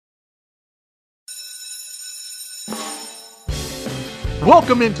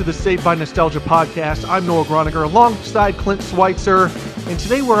Welcome into the Saved by Nostalgia podcast. I'm Noah Groninger alongside Clint Schweitzer, and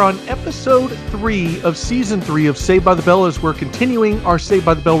today we're on episode 3 of season 3 of Saved by the Bell as we're continuing our Saved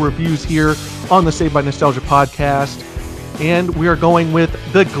by the Bell reviews here on the Saved by Nostalgia podcast, and we are going with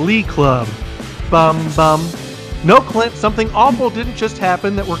The Glee Club. No, Clint, something awful didn't just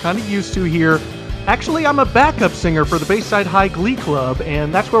happen that we're kind of used to here. Actually, I'm a backup singer for the Bayside High Glee Club,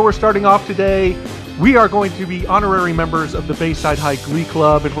 and that's where we're starting off today. We are going to be honorary members of the Bayside High Glee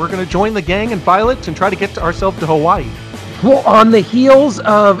Club, and we're going to join the gang and Violet and try to get ourselves to Hawaii. Well, on the heels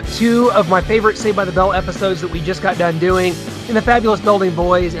of 2 of my favorite Saved by the Bell episodes that we just got done doing, in The Fabulous Building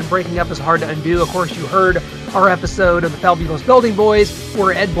Boys and Breaking Up is Hard to Undo, of course, you heard our episode of The Fabulous Building Boys,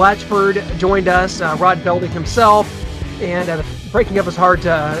 where Ed Blatchford joined us, Rod Belding himself, and Breaking Up is Hard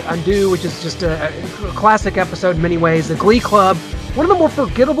to Undo, which is just a classic episode in many ways. The Glee Club, one of the more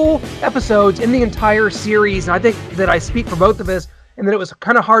forgettable episodes in the entire series, and I think that I speak for both of us, and that it was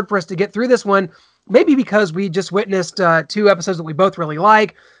kind of hard for us to get through this one, maybe because we just witnessed 2 episodes that we both really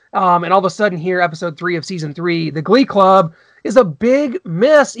like, and all of a sudden here, episode 3 of season 3, The Glee Club is a big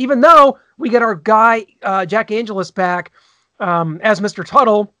miss, even though we get our guy, Jack Angelus, back as Mr.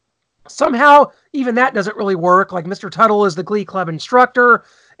 Tuttle. Somehow, even that doesn't really work. Like, Mr. Tuttle is the Glee Club instructor,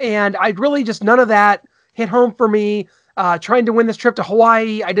 and I really just, none of that hit home for me. Trying to win this trip to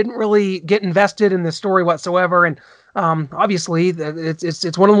Hawaii, I didn't really get invested in this story whatsoever, and obviously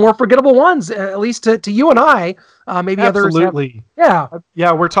it's one of the more forgettable ones, at least to you and I. Maybe Absolutely. others have,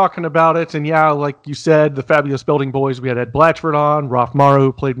 yeah, we're talking about it, and yeah, like you said, the Fabulous Building Boys, we had Ed Blatchford on, Ralph Morrow,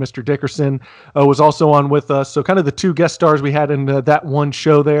 who played Mr. Dickerson, was also on with us, so kind of the 2 guest stars we had in that one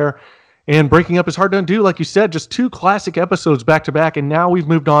show there. And Breaking Up is Hard to Undo, like you said, just 2 classic episodes back to back, and now we've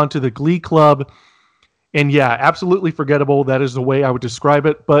moved on to the Glee Club. And yeah, absolutely forgettable. That is the way I would describe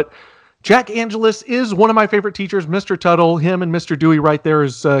it. But Jack Angelus is one of my favorite teachers. Mr. Tuttle, him and Mr. Dewey right there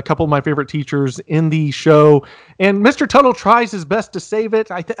is a couple of my favorite teachers in the show. And Mr. Tuttle tries his best to save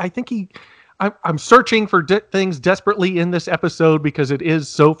it. I think I'm searching for things desperately in this episode because it is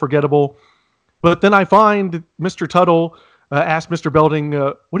so forgettable. But then I find Mr. Tuttle asked Mr. Belding,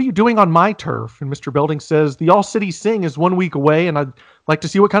 what are you doing on my turf? And Mr. Belding says, the All City Sing is 1 week away, and I'd like to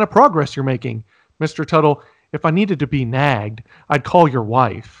see what kind of progress you're making. Mr. Tuttle, if I needed to be nagged, I'd call your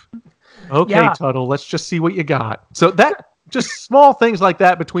wife. Okay, yeah. Tuttle, let's just see what you got. So that, just small things like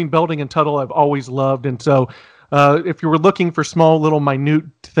that between Belding and Tuttle I've always loved. And so if you were looking for small little minute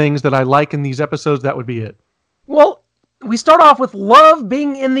things that I like in these episodes, that would be it. Well, we start off with love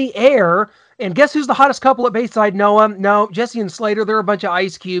being in the air. And guess who's the hottest couple at Bayside, Noah? No, Jesse and Slater, they're a bunch of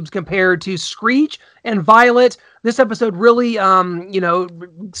ice cubes compared to Screech and Violet. This episode really,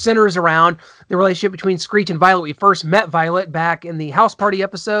 centers around the relationship between Screech and Violet. We first met Violet back in the house party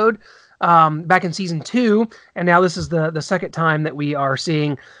episode, back in season 2. And now this is the second time that we are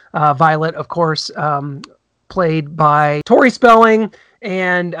seeing Violet, of course, played by Tori Spelling.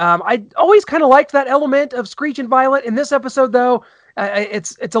 And I always kind of liked that element of Screech and Violet. In this episode, though,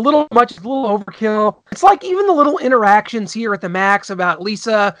 it's a little much, a little overkill. It's like even the little interactions here at the Max about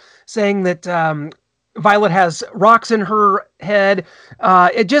Lisa saying that Violet has rocks in her head.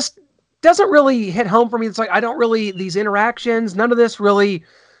 It just doesn't really hit home for me. It's like, I don't really, these interactions, none of this really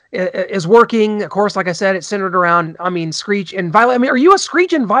is working. Of course, like I said, it's centered around, Screech and Violet. Are you a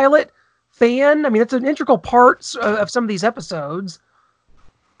Screech and Violet fan? It's an integral part of some of these episodes.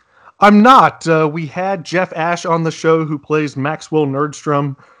 I'm not. We had Jeff Ash on the show who plays Maxwell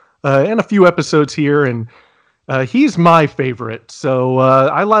Nerdstrom in a few episodes here, and he's my favorite. So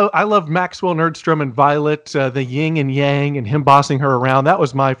I love Maxwell Nerdstrom and Violet, the yin and yang, and him bossing her around. That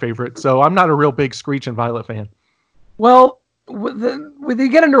was my favorite. So I'm not a real big Screech and Violet fan. Well, they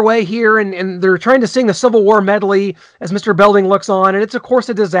get underway here, and they're trying to sing the Civil War medley as Mr. Belding looks on, and it's, of course,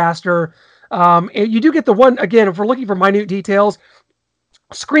 a disaster. And you do get the one, again, if we're looking for minute details,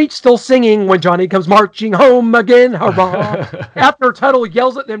 Screech still singing when Johnny comes marching home again, hurrah, after Tuttle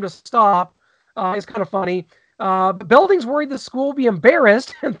yells at them to stop. It's kind of funny. But Belding's worried the school will be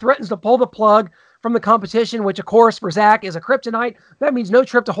embarrassed and threatens to pull the plug from the competition, which, of course, for Zach is a kryptonite. That means no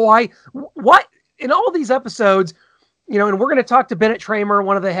trip to Hawaii. What? In all these episodes, and we're going to talk to Bennett Tramer,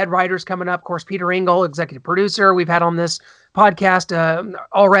 one of the head writers coming up. Of course, Peter Engel, executive producer, we've had on this podcast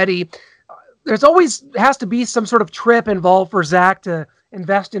already. There's always has to be some sort of trip involved for Zach to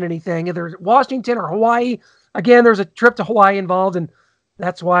invest in anything, either Washington or Hawaii. Again, there's a trip to Hawaii involved, and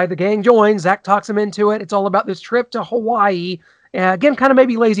that's why the gang joins. Zach talks him into it. It's all about this trip to Hawaii. Again, kind of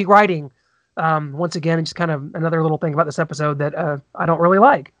maybe lazy writing. Once again, it's just kind of another little thing about this episode that I don't really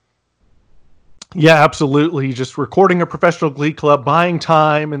like. Yeah, absolutely. Just recording a professional Glee Club, buying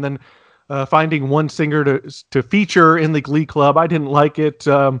time, and then finding one singer to feature in the Glee Club. I didn't like it.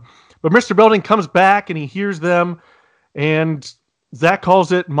 But Mr. Belding comes back and he hears them, and Zach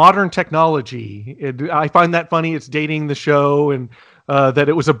calls it modern technology. I find that funny. It's dating the show, and that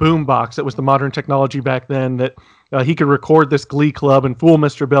it was a boombox. That was the modern technology back then, that he could record this Glee Club and fool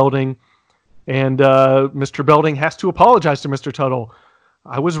Mr. Belding. And Mr. Belding has to apologize to Mr. Tuttle.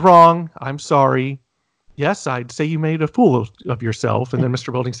 I was wrong. I'm sorry. Yes, I'd say you made a fool of yourself. And then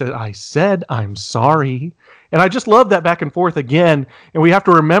Mr. Belding said, I said I'm sorry. And I just love that back and forth again. And we have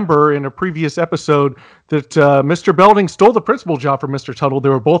to remember in a previous episode that Mr. Belding stole the principal job from Mr. Tuttle. They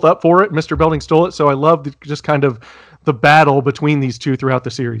were both up for it. Mr. Belding stole it. So I love just kind of the battle between these two throughout the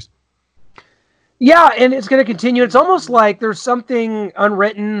series. Yeah, and it's going to continue. It's almost like there's something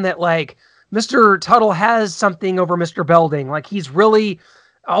unwritten that, like, Mr. Tuttle has something over Mr. Belding. Like, he's really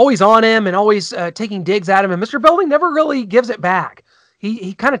always on him and always taking digs at him. And Mr. Belding never really gives it back.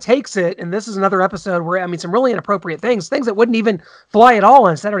 He kind of takes it. And this is another episode where, I mean, some really inappropriate things that wouldn't even fly at all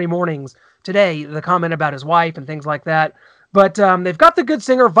on Saturday mornings today. The comment about his wife and things like that. But they've got the good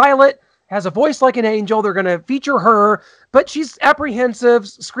singer. Violet has a voice like an angel. They're going to feature her, but she's apprehensive.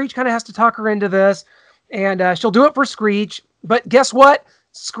 Screech kind of has to talk her into this, and she'll do it for Screech. But guess what?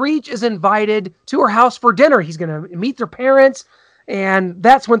 Screech is invited to her house for dinner. He's going to meet their parents, and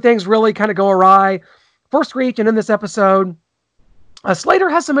that's when things really kind of go awry for Screech. And in this episode, Slater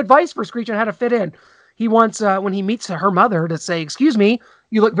has some advice for Screech on how to fit in. He wants, when he meets her mother, to say, "Excuse me,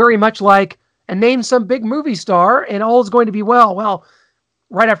 you look very much like," and name some big movie star, and all is going to be well. Well,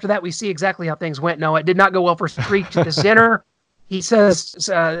 right after that, we see exactly how things went. No, it did not go well for Screech at this dinner. He says,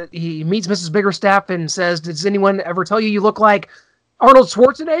 he meets Mrs. Biggerstaff and says, "Does anyone ever tell you look like Arnold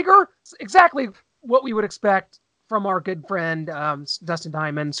Schwarzenegger?" It's exactly what we would expect from our good friend, Dustin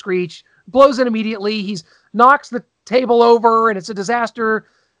Diamond. Screech blows it immediately. He knocks the table over, and it's a disaster.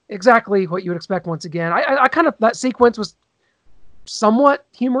 Exactly what you would expect once again. I kind of, that sequence was somewhat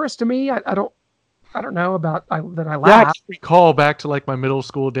humorous to me. I don't know about that I laughed. Yeah, I recall back to like my middle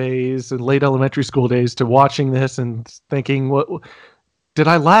school days and late elementary school days to watching this and thinking, what did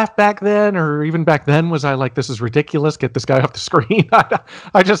I laugh back then? Or even back then, was I like, this is ridiculous, get this guy off the screen?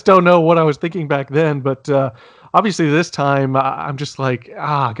 I just don't know what I was thinking back then. But obviously this time I'm just like,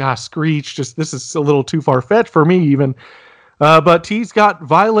 gosh, Screech, this is a little too far-fetched for me even. But he's got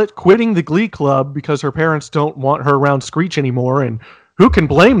Violet quitting the Glee Club because her parents don't want her around Screech anymore. And who can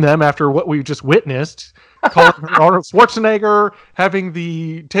blame them after what we've just witnessed? Calling her Arnold Schwarzenegger, having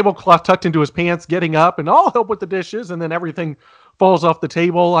the tablecloth tucked into his pants, getting up, and I'll help with the dishes, and then everything falls off the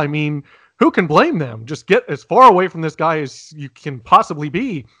table. I mean, who can blame them? Just get as far away from this guy as you can possibly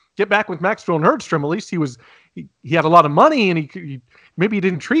be. Get back with Maxwell Nerdstrom. At least he had a lot of money, and he maybe he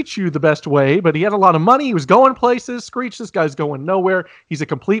didn't treat you the best way, but he had a lot of money. He was going places. Screech, this guy's going nowhere. He's a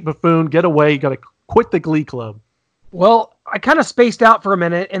complete buffoon. Get away. You got to quit the Glee Club. Well, I kind of spaced out for a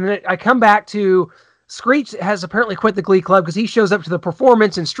minute, and then I come back to Screech has apparently quit the Glee Club because he shows up to the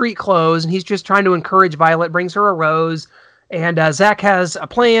performance in street clothes, and he's just trying to encourage Violet, brings her a rose, and Zach has a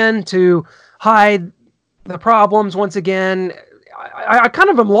plan to hide the problems once again. I kind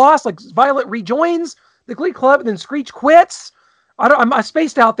of am lost. Like, Violet rejoins the Glee Club, and then Screech quits. I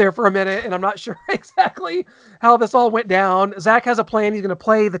spaced out there for a minute, and I'm not sure exactly how this all went down. Zach has a plan. He's going to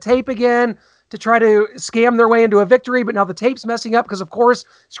play the tape again to try to scam their way into a victory, but now the tape's messing up because, of course,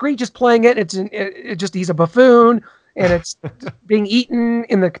 Screech is playing it. He's a buffoon, and it's being eaten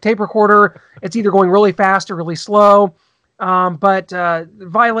in the tape recorder. It's either going really fast or really slow. But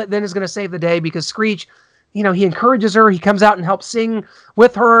Violet then is going to save the day because Screech, he encourages her. He comes out and helps sing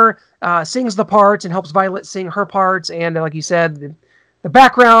with her, sings the parts and helps Violet sing her parts. And like you said, the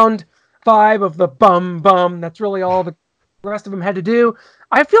background vibe of the bum bum, that's really all the rest of them had to do.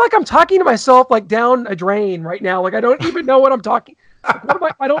 I feel like I'm talking to myself like down a drain right now. Like, I don't even know what I'm talking.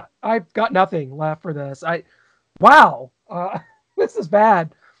 I've got nothing left for this. Wow. This is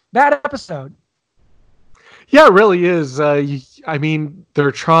bad. Bad episode. Yeah, it really is. I mean,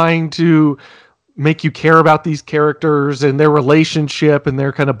 they're trying to make you care about these characters and their relationship and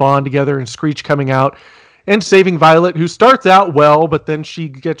their kind of bond together, and Screech coming out and saving Violet, who starts out well, but then she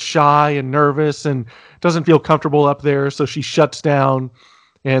gets shy and nervous and doesn't feel comfortable up there, so she shuts down,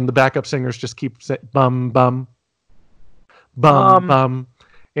 and the backup singers just keep saying bum, bum, bum, bum,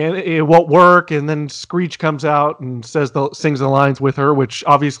 and it won't work, and then Screech comes out and sings the lines with her, which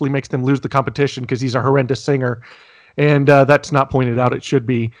obviously makes them lose the competition because he's a horrendous singer, and that's not pointed out. It should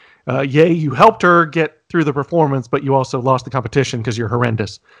be, yay, you helped her get through the performance, but you also lost the competition because you're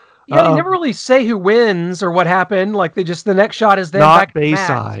horrendous. Yeah, they never really say who wins or what happened. Like, the next shot is them not back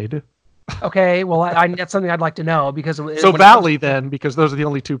Bayside. Okay, well, that's something I'd like to know because So Valley then, because those are the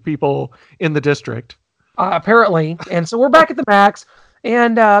only two people in the district. Apparently, and so we're back at the Max,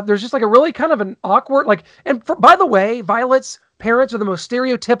 and there's just like a really kind of an awkward by the way, Violet's parents are the most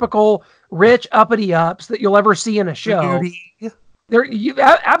stereotypical rich uppity ups that you'll ever see in a show.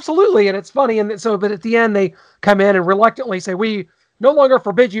 Absolutely, and it's funny, but at the end they come in and reluctantly say, "We no longer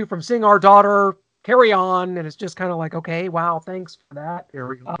forbid you from seeing our daughter. Carry on," and it's just kind of like, okay, wow, thanks for that.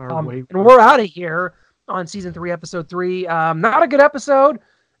 And we're out of here on season 3, episode 3. Not a good episode,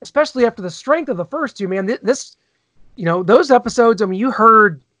 especially after the strength of the first two. Man, those episodes. I mean, you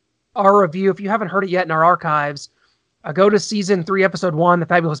heard our review. If you haven't heard it yet in our archives, go to season 3, episode 1, The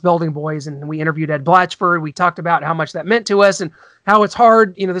Fabulous Building Boys, and we interviewed Ed Blatchford. We talked about how much that meant to us and how it's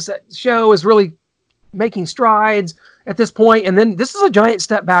hard. This show is really making strides at this point, and then this is a giant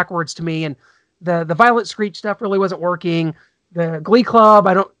step backwards to me. And the Violet Screech stuff really wasn't working. The Glee Club,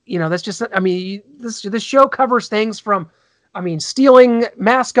 that's just, this show covers things from, stealing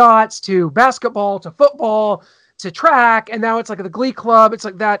mascots to basketball to football to track, and now it's like the Glee Club. It's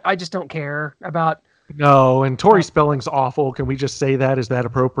like that. I just don't care about. No, and Tori Spelling's awful. Can we just say that? Is that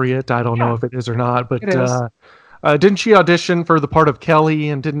appropriate? I don't know if it is or not, but didn't she audition for the part of Kelly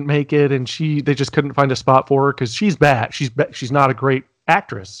and didn't make it? And they just couldn't find a spot for her because she's bad. She's not a great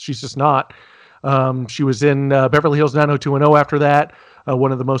actress. She's just not. She was in Beverly Hills 90210 after that.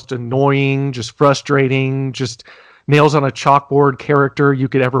 One of the most annoying, just frustrating, just nails on a chalkboard character you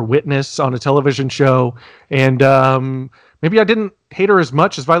could ever witness on a television show. And maybe I didn't hate her as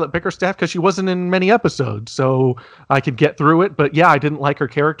much as Violet Bickerstaff because she wasn't in many episodes, so I could get through it. But yeah, I didn't like her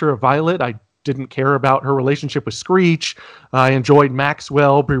character of Violet. I didn't care about her relationship with Screech. I enjoyed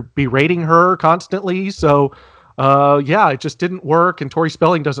Maxwell berating her constantly. So it just didn't work, and Tori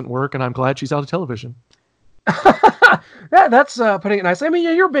Spelling doesn't work, and I'm glad she's out of television. That's putting it nice.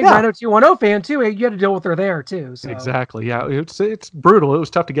 You're a big 90210 fan too. You had to deal with her there too. So. Exactly. Yeah, it's brutal. It was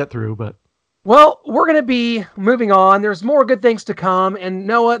tough to get through, but. Well, we're going to be moving on. There's more good things to come. And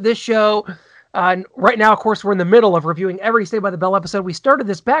Noah, this show, right now, of course, we're in the middle of reviewing every Saved by the Bell episode. We started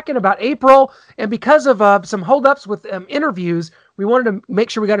this back in about April, and because of some holdups with interviews, we wanted to make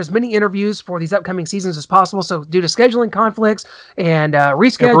sure we got as many interviews for these upcoming seasons as possible. So due to scheduling conflicts and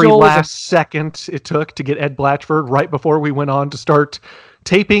reschedule. Every last second it took to get Ed Blatchford right before we went on to start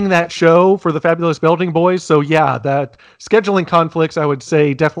taping that show for the Fabulous Belding Boys. So yeah, that scheduling conflicts, I would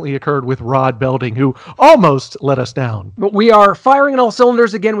say, definitely occurred with Rod Belding, who almost let us down. But we are firing on all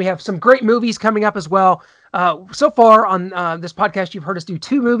cylinders again. We have some great movies coming up as well. So far on this podcast, you've heard us do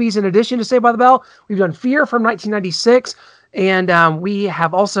 2 movies in addition to Saved by the Bell. We've done Fear from 1996, and we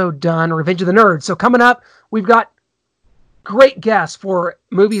have also done Revenge of the Nerds. So coming up, we've got great guests for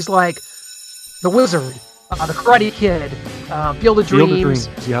movies like The Wizard, The Karate Kid, Field of Dreams.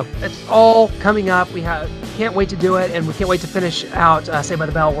 Yep. It's all coming up. We can't wait to do it, and we can't wait to finish out Saved by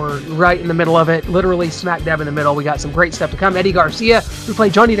the Bell. We're right in the middle of it, literally smack dab in the middle. We got some great stuff to come. Eddie Garcia, who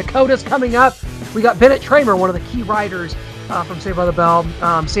played Johnny Dakota's coming up. We got Bennett Tramer, one of the key writers from Saved by the Bell.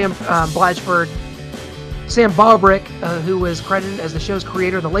 Sam Blatchford, Sam Bobrick, who was credited as the show's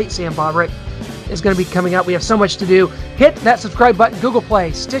creator, the late Sam Bobrick, is going to be coming up. We have so much to do. Hit that subscribe button, Google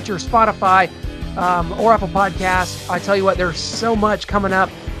Play, Stitcher, Spotify, or Apple Podcasts. I tell you what, there's so much coming up.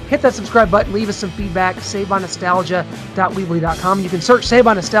 Hit that subscribe button, leave us some feedback, savebynostalgia.weebly.com. You can search Save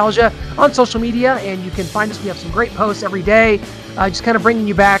by Nostalgia on social media, and you can find us. We have some great posts every day, just kind of bringing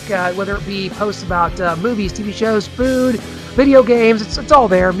you back, whether it be posts about movies, TV shows, food, video games. It's all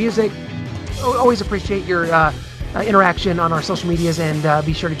there. Music. Always appreciate your interaction on our social medias, and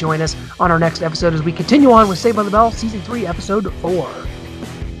be sure to join us on our next episode as we continue on with Saved by the Bell, Season 3, Episode 4.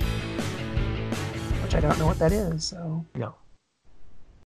 I don't know what that is, so. No.